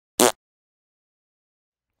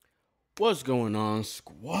What's going on,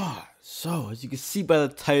 squad? So, as you can see by the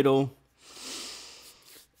title,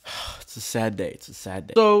 it's a sad day. It's a sad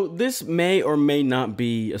day. So, this may or may not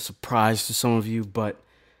be a surprise to some of you, but,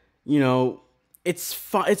 you know,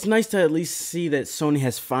 it's nice to at least see that Sony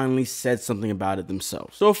has finally said something about it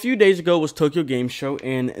themselves. So a few days ago was Tokyo Game Show,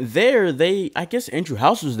 and there I guess Andrew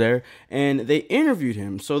House was there, and they interviewed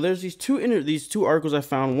him. So there's these two articles I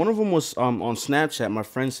found. One of them was on Snapchat. My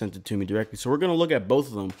friend sent it to me directly. So we're gonna look at both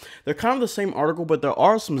of them. They're kind of the same article, but there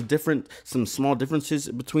are some small differences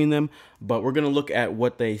between them. But we're gonna look at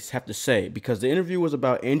what they have to say, because the interview was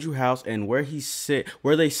about Andrew House and where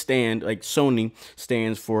they stand, like Sony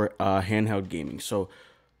stands for handheld gaming. So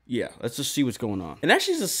yeah, let's just see what's going on. And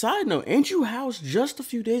actually, as a side note, Andrew House just a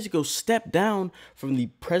few days ago stepped down from the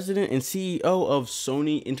president and CEO of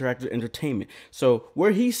Sony Interactive Entertainment. So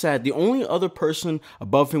where he sat, the only other person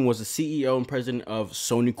above him was the CEO and president of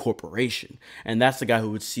Sony Corporation, and that's the guy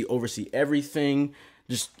who would oversee everything.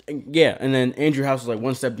 Yeah, and then Andrew House was like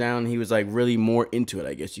one step down. He was like really more into it,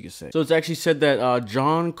 I guess you could say. So it's actually said that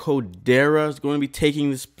John Codera is going to be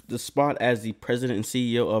taking the spot as the president and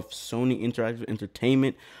CEO of Sony Interactive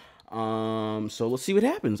Entertainment. So let's see what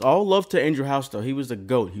happens. All love to Andrew House, though. He was the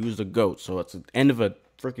GOAT. He was the GOAT. So it's the end of a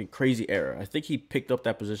freaking crazy era. I think he picked up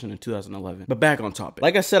that position in 2011. But back on topic.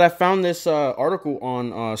 Like I said, I found this article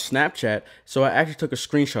on Snapchat, so I actually took a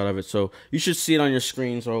screenshot of it. So you should see it on your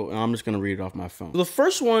screen. So I'm just gonna read it off my phone. So the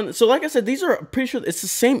first one. So like I said, these are pretty sure it's the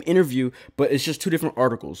same interview, but it's just two different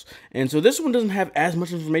articles. And so this one doesn't have as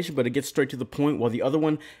much information, but it gets straight to the point. While the other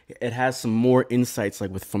one, it has some more insights,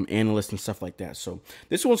 like from analysts and stuff like that. So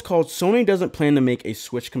this one's called "Sony doesn't plan to make a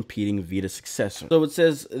Switch competing Vita successor." So it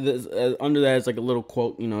says under that is like a little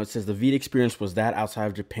quote. You know, it says the Vita experience was that outside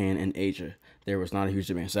of Japan and Asia, there was not a huge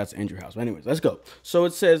demand. So that's Andrew House. But anyways, let's go. So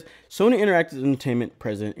it says Sony Interactive Entertainment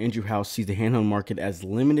president Andrew House sees the handheld market as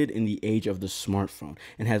limited in the age of the smartphone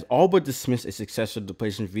and has all but dismissed a successor to the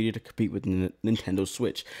PlayStation Vita to compete with Nintendo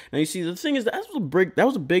Switch. Now you see, the thing is that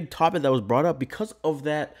was a big topic that was brought up because of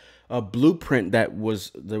that blueprint that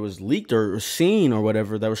was leaked or seen or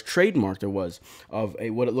whatever, that was trademarked, of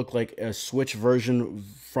what it looked like a Switch version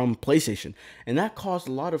from PlayStation, and that caused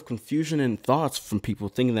a lot of confusion and thoughts from people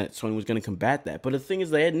thinking that Sony was going to combat that. But the thing is,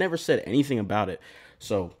 they had never said anything about it,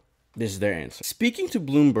 so this is their answer. Speaking to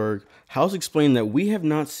Bloomberg, House explained that we have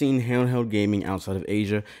not seen handheld gaming outside of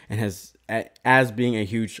Asia and as being a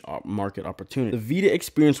huge market opportunity. The Vita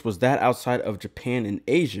experience was that outside of Japan and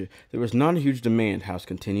Asia, there was not a huge demand, House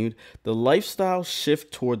continued. The lifestyle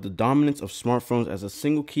shift toward the dominance of smartphones as a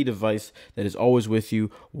single key device that is always with you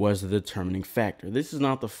was the determining factor. This is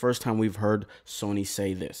not the first time we've heard Sony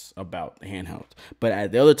say this about handheld, but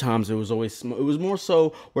at the other times it was more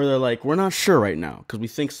so where they're like, we're not sure right now because we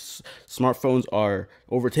think smartphones are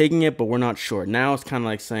overtaking it, but we're not sure. Now it's kind of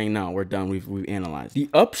like saying, no, we're done. We've analyzed. The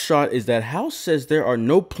upshot is that House says there are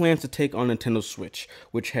no plans to take on Nintendo Switch,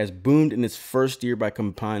 which has boomed in its first year by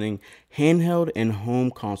combining handheld and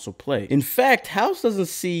home console play. In fact, House doesn't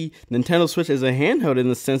see Nintendo Switch as a handheld in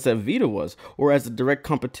the sense that Vita was, or as a direct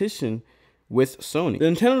competition with Sony. The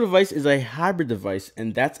Nintendo device is a hybrid device,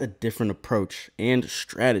 and that's a different approach and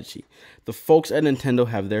strategy. The folks at Nintendo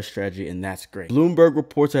have their strategy, and that's great. Bloomberg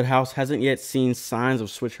reports that House hasn't yet seen signs of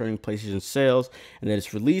Switch hurting PlayStation sales, and that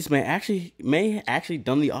its release may actually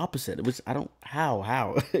done the opposite. Which I don't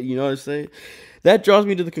how you know what I'm saying? That draws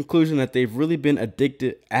me to the conclusion that they've really been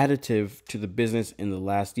additive to the business in the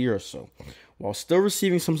last year or so. While still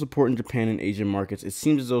receiving some support in Japan and Asian markets, it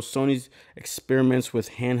seems as though Sony's experiments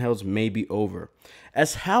with handhelds may be over.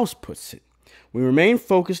 As House puts it, we remain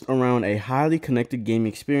focused around a highly connected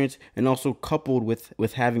gaming experience and also coupled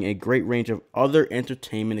with having a great range of other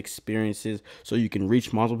entertainment experiences so you can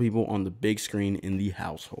reach multiple people on the big screen in the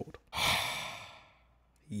household.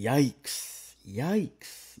 Yikes.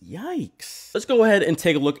 Yikes. Yikes. Let's go ahead and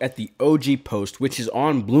take a look at the OG post, which is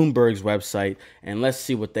on Bloomberg's website, and let's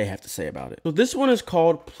see what they have to say about it. So this one is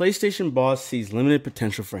called "PlayStation Boss Sees Limited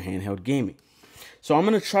Potential for Handheld Gaming." So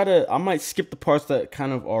I might skip the parts that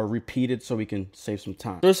kind of are repeated so we can save some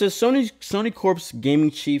time. So it says Sony Corp's gaming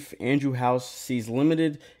chief Andrew House sees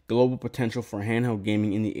limited global potential for handheld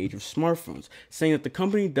gaming in the age of smartphones, saying that the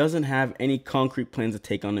company doesn't have any concrete plans to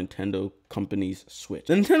take on Nintendo company's Switch.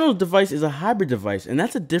 The Nintendo device is a hybrid device, and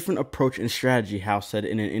that's a different approach and strategy, House said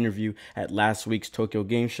in an interview at last week's Tokyo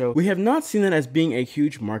Game Show. We have not seen that as being a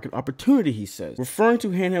huge market opportunity, he says, referring to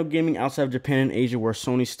handheld gaming outside of Japan and Asia where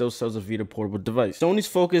Sony still sells a Vita portable device. Sony's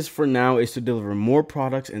focus for now is to deliver more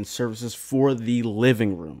products and services for the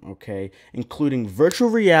living room, okay, including virtual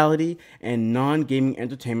reality and non-gaming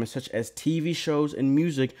entertainment entertainment such as TV shows and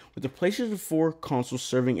music, with the PlayStation 4 console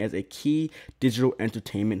serving as a key digital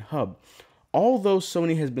entertainment hub. Although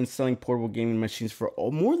Sony has been selling portable gaming machines for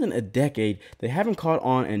more than a decade, they haven't caught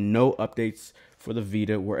on, and no updates for the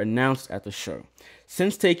Vita were announced at the show.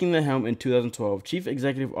 Since taking the helm in 2012, Chief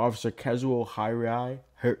Executive Officer Kazuo Hirai,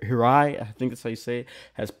 I think that's how you say it,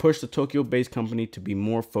 has pushed the Tokyo-based company to be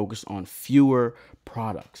more focused on fewer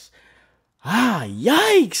products.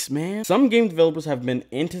 Yikes, man. Some game developers have been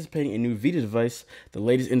anticipating a new Vita device, the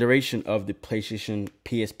latest iteration of the PlayStation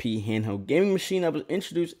PSP handheld gaming machine that was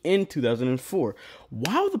introduced in 2004.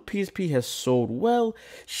 While the PSP has sold well,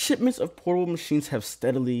 shipments of portable machines have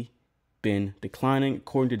steadily been declining,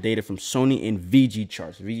 according to data from Sony and VG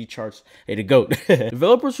Charts. VG Charts, hey, the GOAT.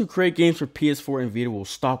 Developers who create games for PS4 and Vita will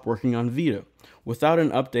stop working on Vita. Without an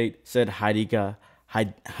update, said Hideki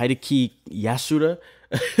Yasuda,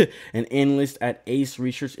 an analyst at Ace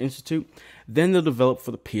Research Institute. Then they'll develop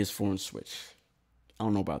for the PS4 and Switch. I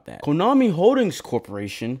don't know about that. Konami Holdings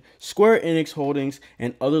Corporation, Square Enix Holdings,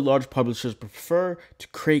 and other large publishers prefer to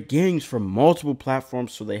create games for multiple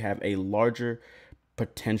platforms so they have a larger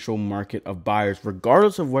potential market of buyers,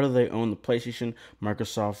 regardless of whether they own the PlayStation,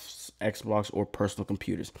 Microsoft's Xbox, or personal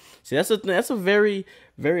computers. See, that's a very,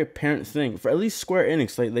 very apparent thing for at least Square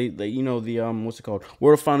Enix. They you know, the what's it called?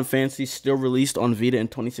 World of Final Fantasy still released on Vita in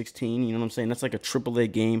 2016. You know what I'm saying? That's like a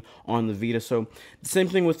AAA game on the Vita. So the same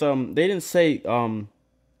thing with they didn't say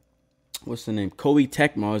what's the name? Koei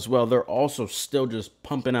Tecmo as well. They're also still just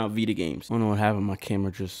pumping out Vita games. I don't know what happened. My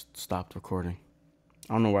camera just stopped recording.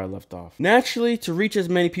 I don't know where I left off. Naturally, to reach as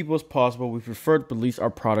many people as possible, we prefer to release our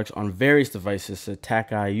products on various devices, said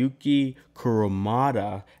Takayuki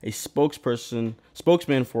Kuromada, a spokesman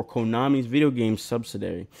for Konami's video game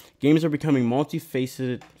subsidiary. Games are becoming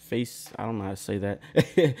multifaceted, I don't know how to say that,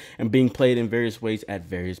 and being played in various ways at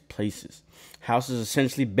various places. House is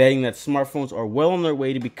essentially betting that smartphones are well on their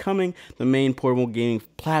way to becoming the main portable gaming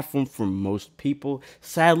platform for most people.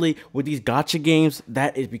 Sadly, with these gacha games,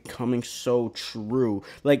 that is becoming so true.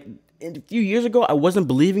 Like, a few years ago, I wasn't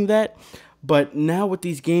believing that, but now with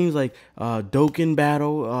these games like Dokkan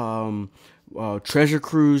Battle, Treasure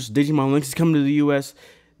Cruise, Digimon Lynx is coming to the US,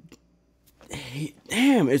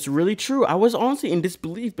 damn, it's really true. I was honestly in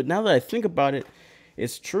disbelief, but now that I think about it,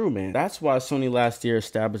 it's true, man. That's why Sony last year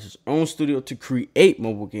established its own studio to create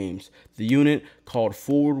mobile games. The unit, called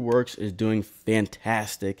ForwardWorks, is doing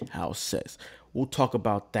fantastic, House says. We'll talk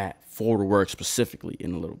about that, ForwardWorks specifically,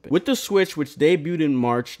 in a little bit. With the Switch, which debuted in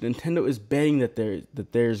March, Nintendo is betting that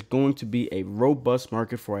there's going to be a robust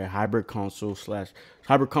market for a hybrid console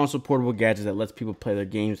portable gadget that lets people play their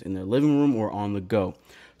games in their living room or on the go.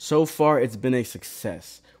 So far, it's been a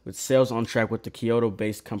success, with sales on track with the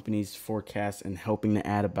Kyoto-based company's forecast and helping to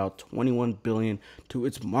add about $21 billion to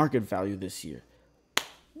its market value this year.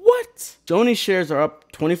 What? Sony shares are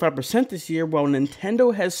up 25% this year, while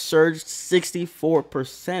Nintendo has surged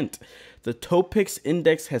 64%. The Topix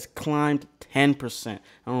index has climbed 10%. I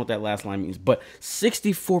don't know what that last line means, but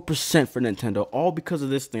 64% for Nintendo, all because of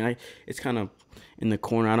this thing. It's kind of in the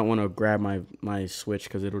corner. I don't want to grab my Switch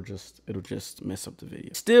because it'll just mess up the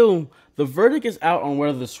video. Still, the verdict is out on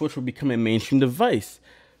whether the Switch will become a mainstream device.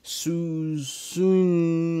 Kazu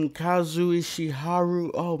Ishiharu,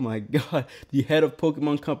 oh my god, the head of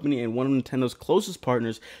Pokemon Company and one of Nintendo's closest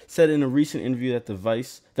partners, said in a recent interview that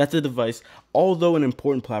the device, although an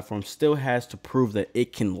important platform, still has to prove that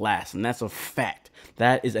it can last, and that's a fact.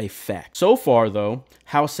 That is a fact. So far, though,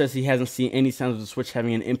 House says he hasn't seen any signs of the Switch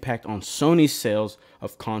having an impact on Sony's sales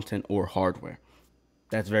of content or hardware.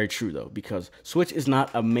 That's very true, though, because Switch is not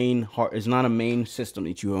a main system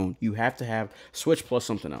that you own. You have to have Switch plus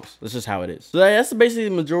something else. That's just how it is. So that's basically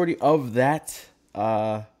the majority of that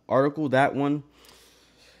article, that one.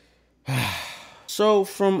 So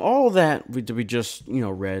from all that we just,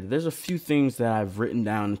 read, there's a few things that I've written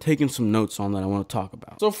down and taken some notes on that I want to talk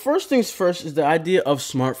about. So first things first is the idea of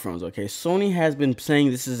smartphones, okay? Sony has been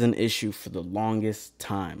saying this is an issue for the longest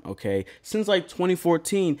time, okay? Since like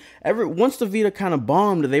 2014, once the Vita kind of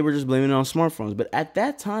bombed, they were just blaming it on smartphones. But at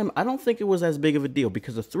that time, I don't think it was as big of a deal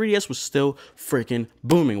because the 3DS was still freaking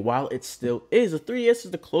booming, while it still is. The 3DS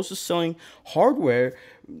is the closest selling hardware,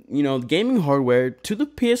 gaming hardware to the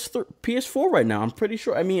PS4 right now. I'm pretty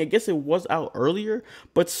sure. I mean, I guess it was out earlier,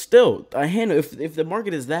 but still, if the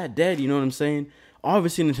market is that dead, you know what I'm saying?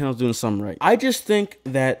 Obviously, Nintendo's doing something right. I just think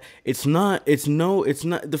that it's not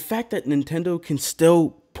the fact that Nintendo can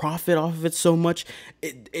still profit off of it so much,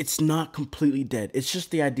 it's not completely dead. It's just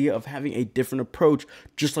the idea of having a different approach,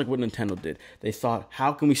 just like what Nintendo did. They thought,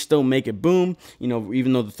 how can we still make it boom?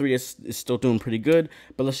 Even though the 3DS is still doing pretty good,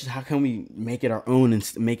 but how can we make it our own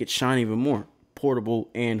and make it shine even more? portable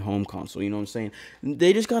and home console. You know what I'm saying?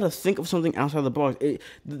 They just got to think of something outside the box.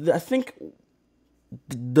 I think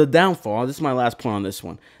the downfall, this is my last point on this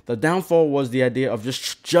one. The downfall was the idea of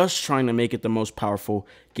just trying to make it the most powerful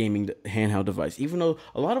gaming handheld device. Even though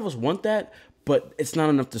a lot of us want that, but it's not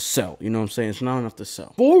enough to sell. You know what I'm saying? It's not enough to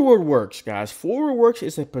sell. Forward works, guys. Forward works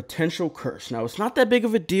is a potential curse. Now, it's not that big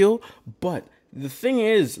of a deal, but the thing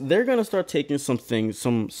is, they're gonna start taking some things,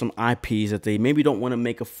 some IPs that they maybe don't want to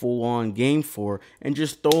make a full-on game for, and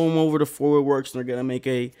just throw them over to Forward Works, and they're gonna make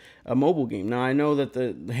a mobile game. Now I know that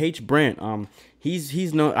the H Brent,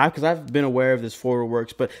 he's no, because I've been aware of this Forward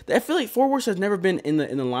Works, but I feel like Forward Works has never been in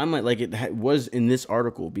the limelight like it was in this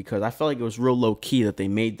article, because I felt like it was real low key that they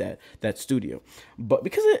made that studio, but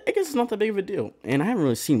because I guess it's not that big of a deal, and I haven't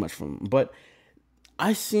really seen much from them, but.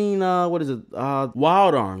 I seen what is it?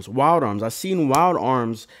 Wild Arms. I seen Wild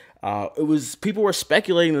Arms. It was, people were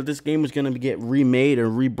speculating that this game was gonna get remade or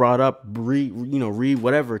re-brought up,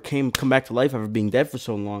 whatever, come back to life after being dead for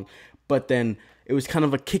so long. But then it was kind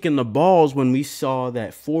of a kick in the balls when we saw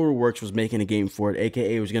that Forward Works was making a game for it,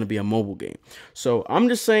 aka it was gonna be a mobile game. So I'm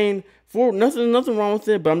just saying, nothing wrong with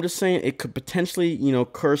it, but I'm just saying it could potentially,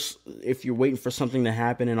 curse if you're waiting for something to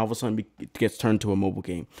happen and all of a sudden it gets turned to a mobile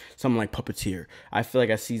game. Something like Puppeteer. I feel like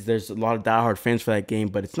there's a lot of diehard fans for that game,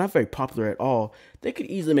 but it's not very popular at all. They could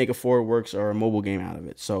easily make a Forward Works or a mobile game out of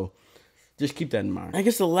it. So just keep that in mind. I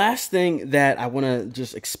guess the last thing that I want to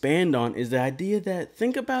just expand on is the idea that,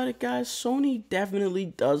 think about it, guys, Sony definitely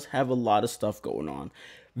does have a lot of stuff going on.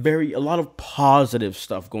 A lot of positive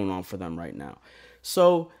stuff going on for them right now.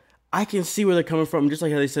 So I can see where they're coming from. Just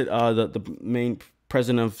like how they said, the main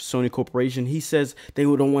president of Sony Corporation, he says they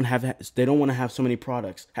don't want to have so many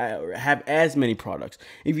products, have as many products.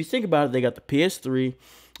 If you think about it, they got the PS3,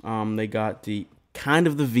 they got the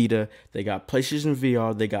Vita, they got PlayStation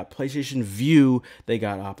VR, they got PlayStation View, they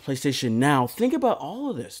got PlayStation Now. Think about all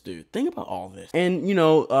of this, dude. Think about all of this. And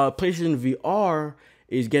PlayStation VR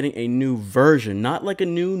is getting a new version, not like a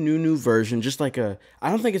new version, just like I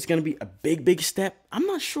don't think it's gonna be a big step. I'm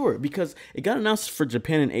not sure, because it got announced for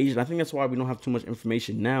Japan and Asia, and I think that's why we don't have too much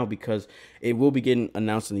information now, because it will be getting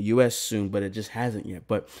announced in the US soon, but it just hasn't yet.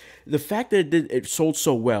 But the fact that it sold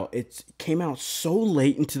so well, it came out so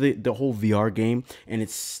late into the whole VR game, and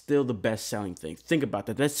it's still the best selling thing. Think about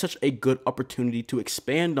that. That's such a good opportunity to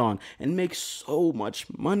expand on and make so much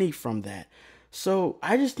money from that. So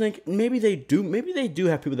I just think maybe they do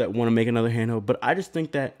have people that want to make another handheld, but I just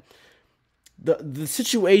think that the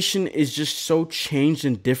situation is just so changed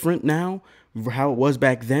and different now, how it was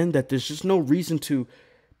back then, that there's just no reason to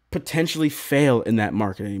potentially fail in that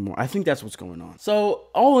market anymore. I think that's what's going on. So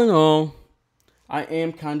all in all, I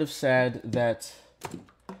am kind of sad that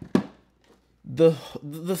the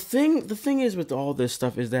thing is with all this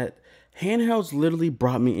stuff is that handhelds literally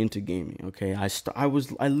brought me into gaming. Okay, I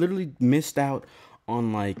literally missed out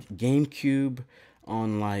on like GameCube,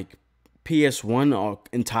 on like PS1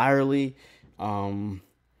 entirely,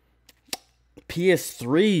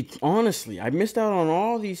 PS3. Honestly, I missed out on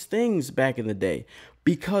all these things back in the day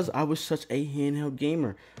because I was such a handheld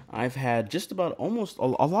gamer. I've had just about almost a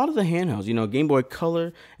lot of the handhelds. Game Boy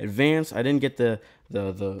Color, Advance. I didn't get the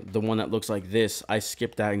one that looks like this. I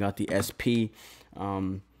skipped that and got the SP.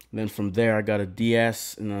 Then from there, I got a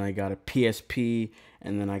DS, and then I got a PSP,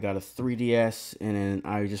 and then I got a 3DS, and then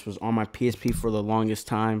I just was on my PSP for the longest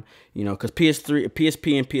time, because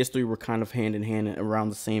PSP and PS3 were kind of hand in hand around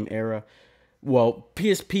the same era. Well,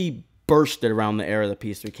 PSP bursted around the era that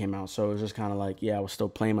PS3 came out, so it was just kind of like, yeah, I was still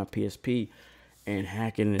playing my PSP and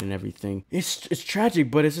hacking it and everything. It's tragic,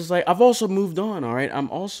 but it's just like, I've also moved on, all right? I'm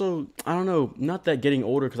also, I don't know, not that getting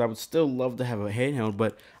older, because I would still love to have a handheld,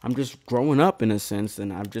 but I'm just growing up in a sense,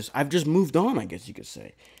 and I've just moved on, I guess you could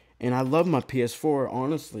say. And I love my PS4,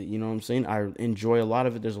 honestly, you know what I'm saying? I enjoy a lot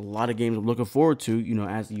of it. There's a lot of games I'm looking forward to,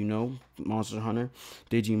 as you know, Monster Hunter,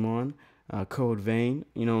 Digimon, Code Vein,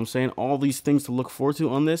 you know what I'm saying? All these things to look forward to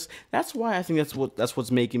on this. That's why I think that's what's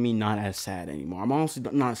making me not as sad anymore. I'm honestly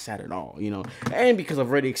not sad at all, and because I've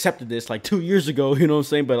already accepted this like 2 years ago, you know what I'm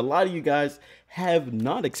saying? But a lot of you guys have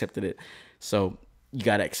not accepted it, so you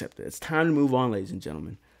gotta accept it. It's time to move on, ladies and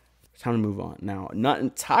gentlemen. It's time to move on. Now, not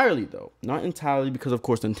entirely though, not entirely, because of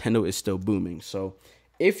course Nintendo is still booming. So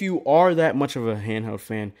if you are that much of a handheld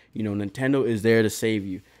fan, Nintendo is there to save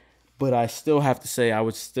you. But I still have to say, I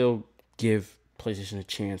would still give PlayStation a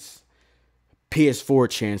chance, PS4 a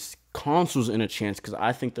chance, consoles in a chance, because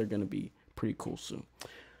I think they're going to be pretty cool soon.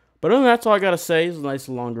 But other than that, that's all I got to say. It's a nice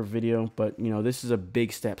longer video, but this is a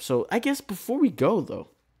big step. So I guess before we go though,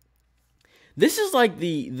 this is like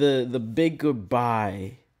the big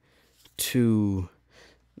goodbye to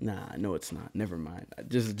Nah, no, it's not. Never mind.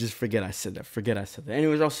 Just forget I said that. Forget I said that.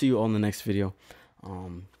 Anyways, I'll see you all in the next video.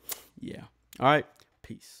 Yeah. All right.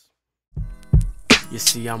 Peace. You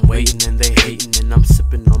see, I'm waiting and they hating, and I'm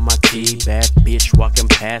sipping on my tea. Bad bitch walking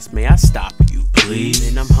past, may I stop you, please?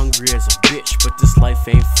 And I'm hungry as a bitch, but this life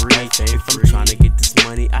ain't free. If I'm trying to get this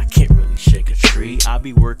money, I can't really shake a tree. I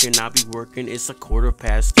be working, it's a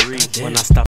 3:15. When I stop